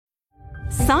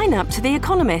Sign up to The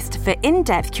Economist for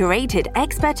in-depth curated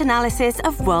expert analysis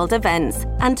of world events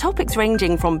and topics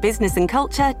ranging from business and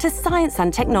culture to science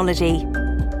and technology.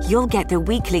 You'll get the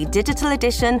weekly digital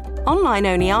edition,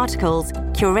 online-only articles,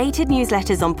 curated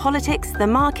newsletters on politics, the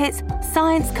markets,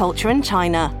 science, culture and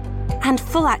China, and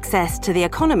full access to The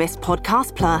Economist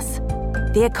Podcast Plus.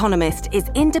 The Economist is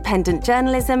independent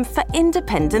journalism for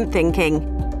independent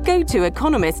thinking. Go to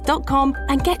economist.com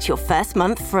and get your first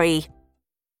month free.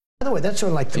 By the way, that's sort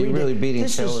of like 3 days. Are you really beating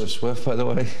Taylor Swift, by the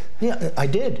way? Yeah, I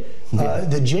did.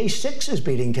 The J6 is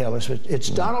beating Taylor Swift. It's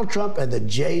Donald Trump and the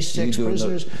J6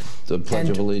 prisoners. The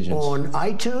Pledge of Allegiance. On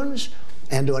iTunes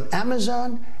and on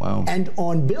Amazon and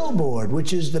on Billboard,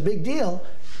 which is the big deal.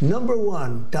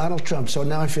 #1, Donald Trump. So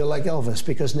now I feel like Elvis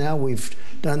because now we've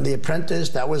done The Apprentice.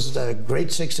 That was a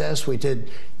great success. We did.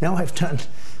 Now I've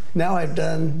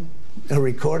done a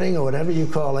recording or whatever you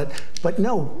call it. But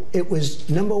no, it was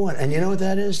 #1. And you know what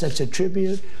that is? That's a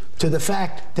tribute to the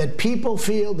fact that people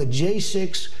feel the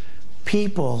J6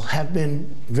 people have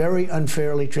been very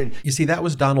unfairly treated. You see, that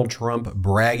was Donald Trump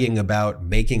bragging about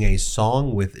making a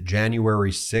song with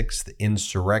January 6th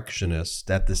insurrectionists.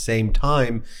 At the same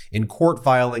time, in court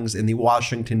filings in the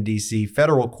Washington, D.C.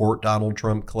 federal court, Donald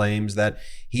Trump claims that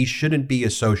he shouldn't be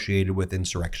associated with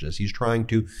insurrectionists. He's trying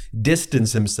to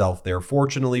distance himself there.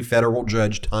 Fortunately, federal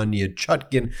judge Tanya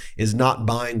Chutkan is not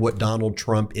buying what Donald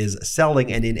Trump is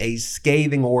selling, and in a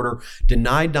scathing order,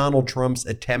 denied Donald Trump's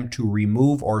attempt to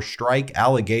remove or strike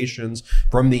allegations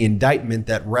from the indictment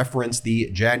that referenced the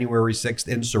January 6th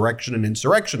insurrection and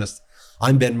insurrectionists.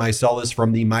 I'm Ben Meiselas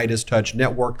from the Midas Touch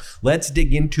Network. Let's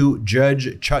dig into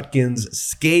Judge Chutkan's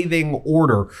scathing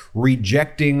order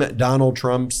rejecting Donald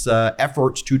Trump's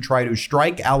efforts to try to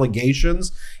strike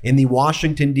allegations in the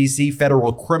Washington, D.C.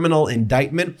 federal criminal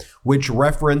indictment, which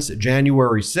reference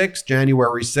January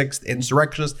 6th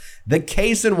insurrectionists. The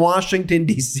case in Washington,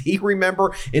 D.C.,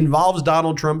 remember, involves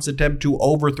Donald Trump's attempt to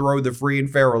overthrow the free and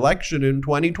fair election in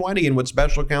 2020. And what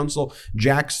special counsel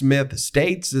Jack Smith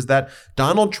states is that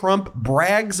Donald Trump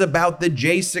brags about the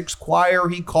J6 choir.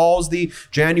 He calls the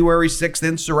January 6th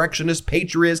insurrectionist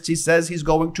patriots. He says he's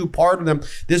going to pardon them.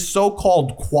 This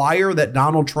so-called choir that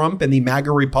Donald Trump and the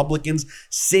MAGA Republicans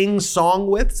sing song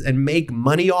with and make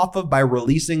money off of by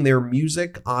releasing their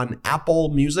music on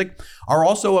Apple Music are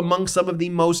also among some of the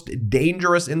most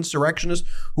dangerous insurrectionists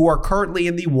who are currently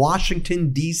in the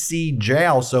Washington, D.C.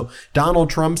 jail. So Donald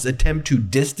Trump's attempt to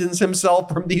distance himself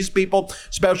from these people,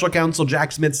 special counsel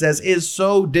Jack Smith says, is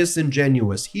so disingenuous.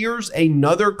 Here's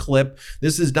another clip.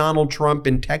 This is Donald Trump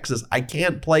in Texas. I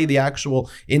can't play the actual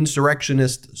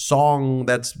insurrectionist song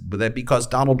that because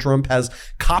Donald Trump has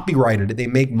copyrighted it. They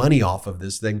make money off of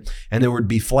this thing and it would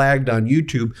be flagged on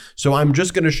YouTube. So I'm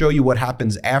just going to show you what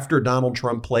happens after Donald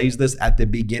Trump plays this at the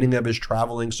beginning of his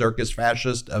traveling circus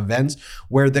fascist events,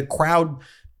 where the crowd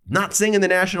not singing the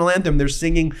national anthem, they're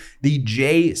singing the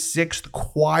J6th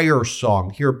choir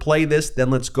song. Here, play this, then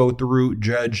let's go through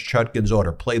Judge Chutkan's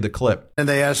order. Play the clip. And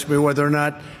they asked me whether or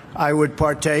not I would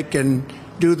partake and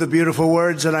do the beautiful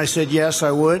words, and I said yes,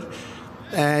 I would.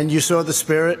 And you saw the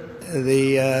spirit.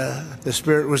 The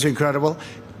spirit was incredible.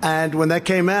 And when that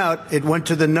came out, it went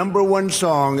to the #1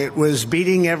 song. It was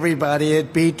beating everybody.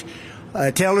 It beat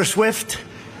Taylor Swift.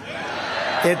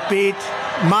 It beat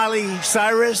Miley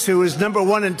Cyrus, who was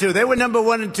 #1 and 2. They were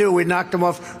 #1 and 2. We knocked them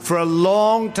off for a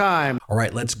long time. All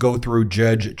right, let's go through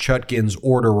Judge Chutkan's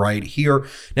order right here.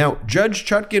 Now, Judge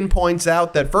Chutkan points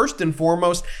out that first and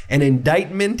foremost, an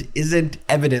indictment isn't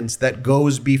evidence that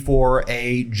goes before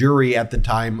a jury at the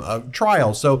time of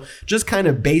trial. So just kind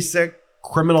of basic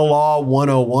criminal law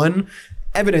 101.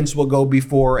 Evidence will go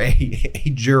before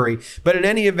a jury. But in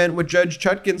any event, what Judge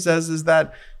Chutkan says is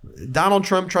that Donald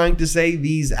Trump trying to say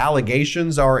these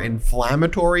allegations are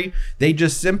inflammatory, they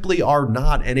just simply are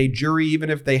not. And a jury, even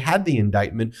if they had the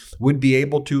indictment, would be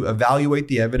able to evaluate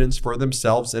the evidence for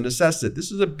themselves and assess it. This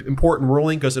is an important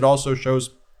ruling because it also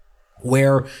shows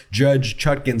where Judge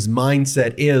Chutkan's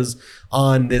mindset is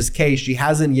on this case. She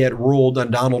hasn't yet ruled on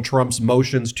Donald Trump's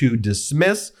motions to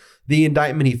dismiss the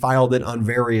indictment. He filed it on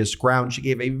various grounds. She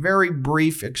gave a very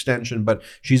brief extension, but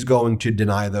she's going to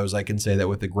deny those. I can say that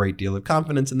with a great deal of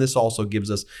confidence, and this also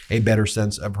gives us a better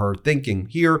sense of her thinking.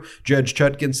 Here, Judge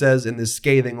Chutkan says in this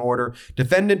scathing order,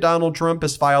 defendant Donald Trump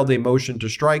has filed a motion to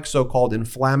strike so-called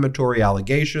inflammatory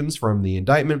allegations from the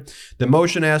indictment. The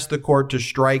motion asks the court to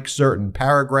strike certain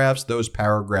paragraphs. Those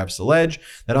paragraphs allege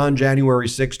that on January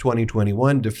 6,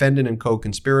 2021, defendant and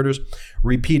co-conspirators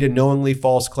repeated knowingly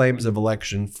false claims of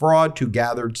election fraud fraud to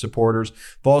gathered supporters,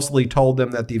 falsely told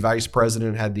them that the vice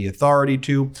president had the authority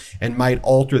to and might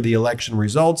alter the election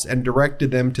results, and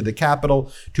directed them to the Capitol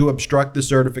to obstruct the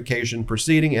certification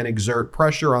proceeding and exert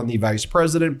pressure on the vice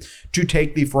president to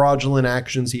take the fraudulent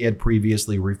actions he had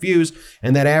previously refused,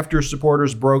 and that after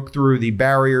supporters broke through the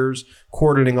barriers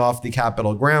cordoning off the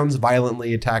Capitol grounds,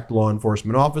 violently attacked law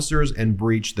enforcement officers, and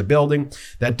breached the building,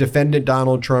 that defendant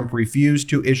Donald Trump refused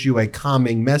to issue a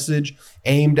calming message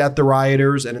aimed at the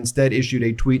rioters and instead issued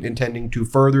a tweet intending to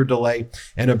further delay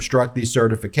and obstruct the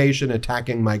certification,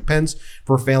 attacking Mike Pence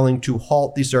for failing to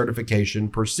halt the certification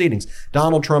proceedings.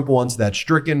 Donald Trump wants that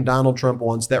stricken. Donald Trump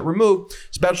wants that removed.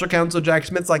 Special counsel Jack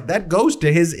Smith's like, that goes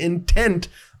to his intent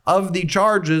of the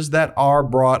charges that are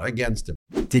brought against him.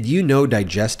 Did you know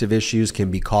digestive issues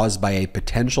can be caused by a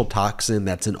potential toxin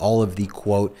that's in all of the,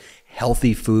 quote,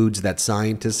 healthy foods that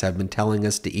scientists have been telling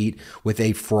us to eat with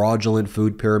a fraudulent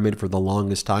food pyramid for the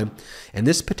longest time? And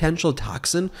this potential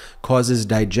toxin causes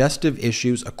digestive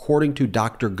issues, according to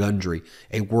Dr. Gundry,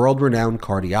 a world-renowned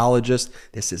cardiologist.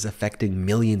 This is affecting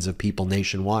millions of people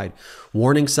nationwide.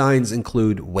 Warning signs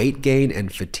include weight gain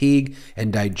and fatigue,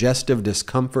 and digestive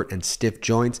discomfort and stiff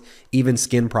joints, even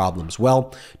skin problems.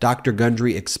 Well, Dr.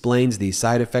 Gundry explains these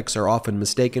side effects are often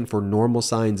mistaken for normal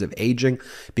signs of aging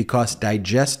because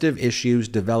digestive issues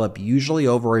develop usually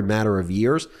over a matter of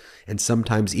years and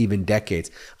sometimes even decades.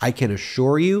 I can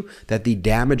assure you that the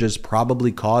damage is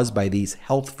probably caused by these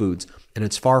health foods, and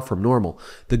it's far from normal.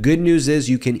 The good news is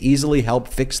you can easily help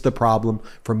fix the problem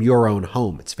from your own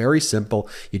home. It's very simple.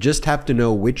 You just have to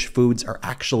know which foods are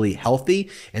actually healthy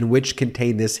and which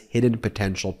contain this hidden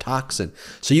potential toxin.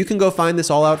 So you can go find this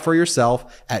all out for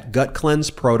yourself at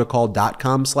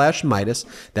gutcleanseprotocol.com/Midas.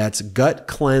 That's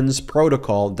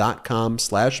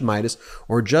gutcleanseprotocol.com/Midas,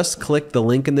 or just click the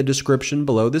link in the description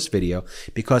below this video,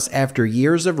 because after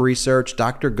years of research,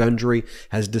 Dr. Gundry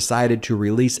has decided to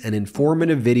release an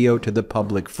informative video to the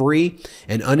public, free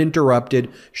and uninterrupted,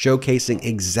 showcasing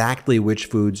exactly which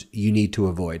foods you need to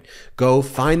avoid. Go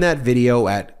find that video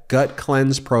at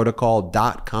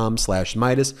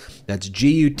gutcleanseprotocol.com/Midas. That's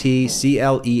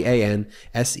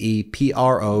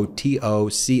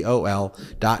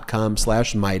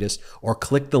gutcleanseprotocol.com/Midas, or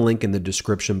click the link in the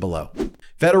description below.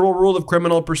 Federal Rule of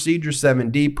Criminal Procedure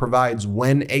 7D provides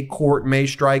when a court may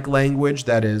strike language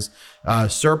that is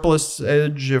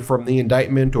surplusage from the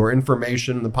indictment or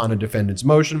information upon a defendant's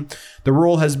motion. The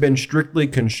rule has been strictly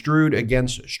construed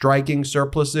against striking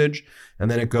surplusage. And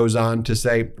then it goes on to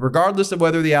say, regardless of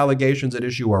whether the allegations at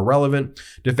issue are relevant,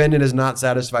 defendant has not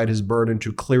satisfied his burden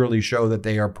to clearly show that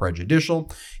they are prejudicial.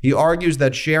 He argues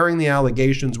that sharing the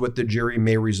allegations with the jury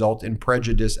may result in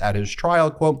prejudice at his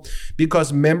trial, quote,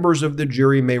 because members of the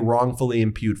jury may wrongfully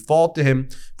impute fault to him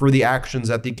for the actions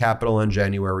at the Capitol on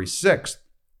January 6th.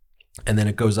 And then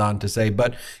it goes on to say,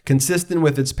 but consistent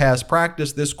with its past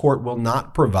practice, this court will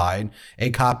not provide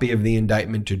a copy of the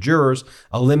indictment to jurors,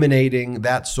 eliminating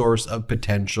that source of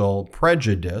potential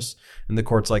prejudice. And the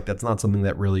court's like, that's not something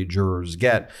that really jurors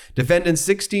get. Defendant's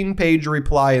 16-page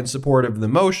reply in support of the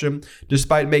motion,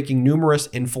 despite making numerous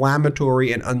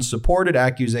inflammatory and unsupported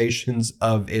accusations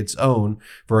of its own.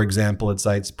 For example, it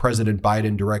cites President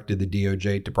Biden directed the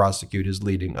DOJ to prosecute his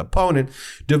leading opponent,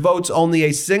 devotes only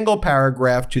a single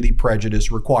paragraph to the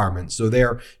prejudice requirement. So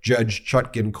there, Judge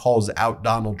Chutkan calls out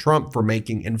Donald Trump for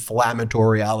making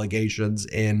inflammatory allegations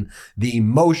in the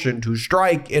motion to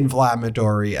strike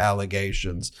inflammatory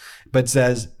allegations, but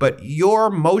says, but your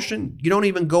motion, you don't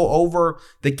even go over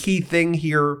the key thing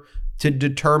here to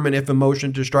determine if a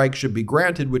motion to strike should be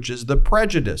granted, which is the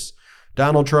prejudice.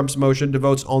 Donald Trump's motion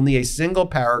devotes only a single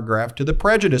paragraph to the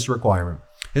prejudice requirement.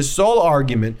 His sole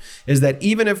argument is that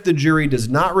even if the jury does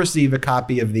not receive a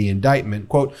copy of the indictment,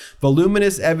 quote,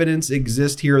 voluminous evidence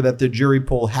exists here that the jury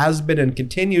pool has been and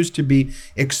continues to be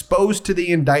exposed to the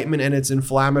indictment and its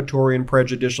inflammatory and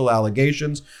prejudicial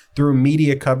allegations through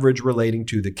media coverage relating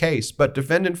to the case. But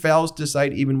defendant fails to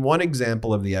cite even one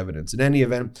example of the evidence. In any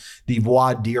event, the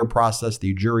voir dire process,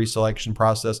 the jury selection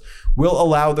process, will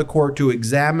allow the court to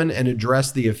examine and address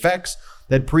the effects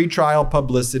that pretrial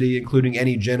publicity, including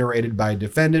any generated by a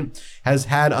defendant, has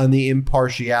had on the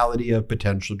impartiality of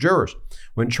potential jurors.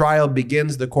 When trial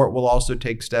begins, the court will also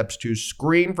take steps to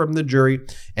screen from the jury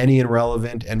any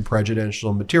irrelevant and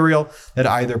prejudicial material that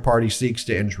either party seeks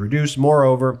to introduce.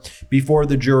 Moreover, before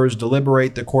the jurors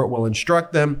deliberate, the court will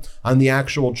instruct them on the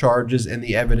actual charges and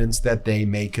the evidence that they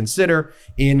may consider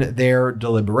in their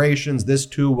deliberations. This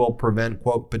too will prevent,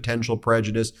 quote, potential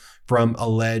prejudice from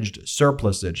alleged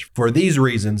surplusage. For these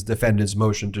reasons, defendants'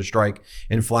 motion to strike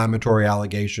inflammatory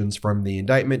allegations from the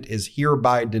indictment is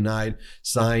hereby denied,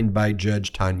 signed by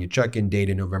Judge Tanya Chutkan,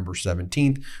 dated November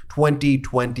 17th,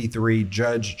 2023.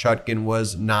 Judge Chutkan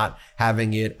was not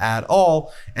having it at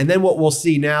all. And then what we'll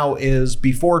see now is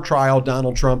before trial,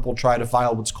 Donald Trump will try to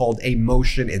file what's called a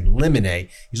motion in limine.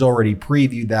 He's already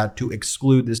previewed that to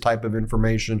exclude this type of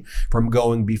information from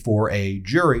going before a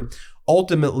jury.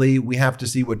 Ultimately, we have to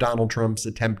see what Donald Trump's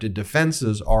attempted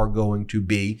defenses are going to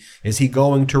be. Is he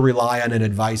going to rely on an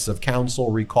advice of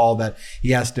counsel? Recall that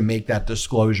he has to make that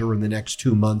disclosure in the next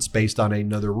 2 months based on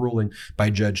another ruling by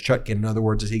Judge Chutkan. In other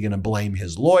words, is he going to blame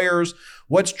his lawyers?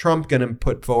 What's Trump going to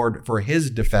put forward for his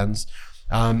defense?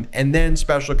 And then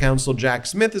special counsel Jack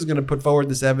Smith is going to put forward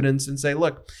this evidence and say,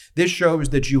 look, this shows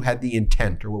that you had the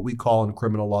intent, or what we call in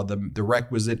criminal law, the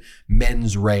requisite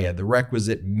mens rea, the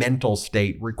requisite mental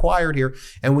state required here.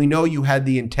 And we know you had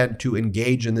the intent to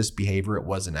engage in this behavior. It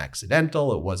wasn't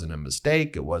accidental. It wasn't a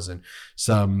mistake. It wasn't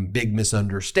some big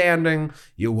misunderstanding.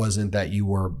 It wasn't that you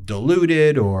were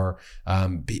deluded or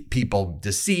people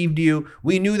deceived you.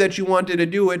 We knew that you wanted to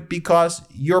do it because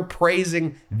you're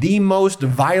praising the most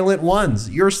violent ones.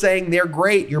 You're saying they're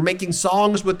great. You're making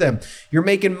songs with them. You're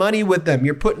making money with them.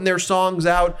 You're putting their songs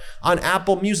out on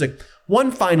Apple Music.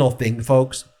 One final thing,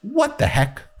 folks. What the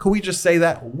heck? Could we just say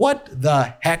that? What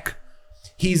the heck?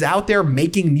 He's out there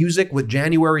making music with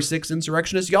January 6th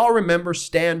insurrectionists. Y'all remember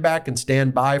Stand Back and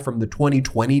Stand By from the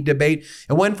 2020 debate?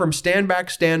 It went from Stand Back,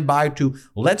 Stand By to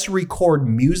let's record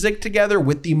music together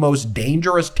with the most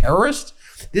dangerous terrorists.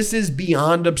 This is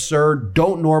beyond absurd.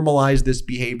 Don't normalize this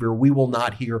behavior. We will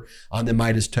not here on the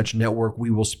Midas Touch Network.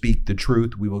 We will speak the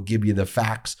truth. We will give you the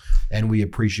facts, and we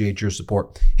appreciate your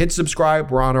support. Hit subscribe.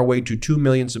 We're on our way to 2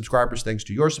 million subscribers thanks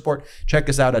to your support. Check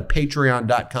us out at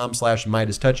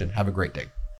patreon.com/MidasTouch, and have a great day.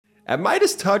 At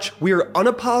Midas Touch, we are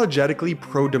unapologetically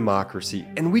pro-democracy,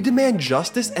 and we demand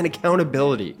justice and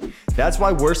accountability. That's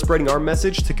why we're spreading our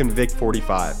message to Convict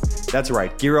 45. That's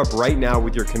right, gear up right now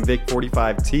with your Convict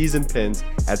 45 tees and pins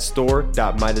at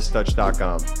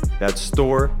store.midastouch.com. That's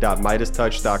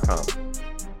store.midastouch.com.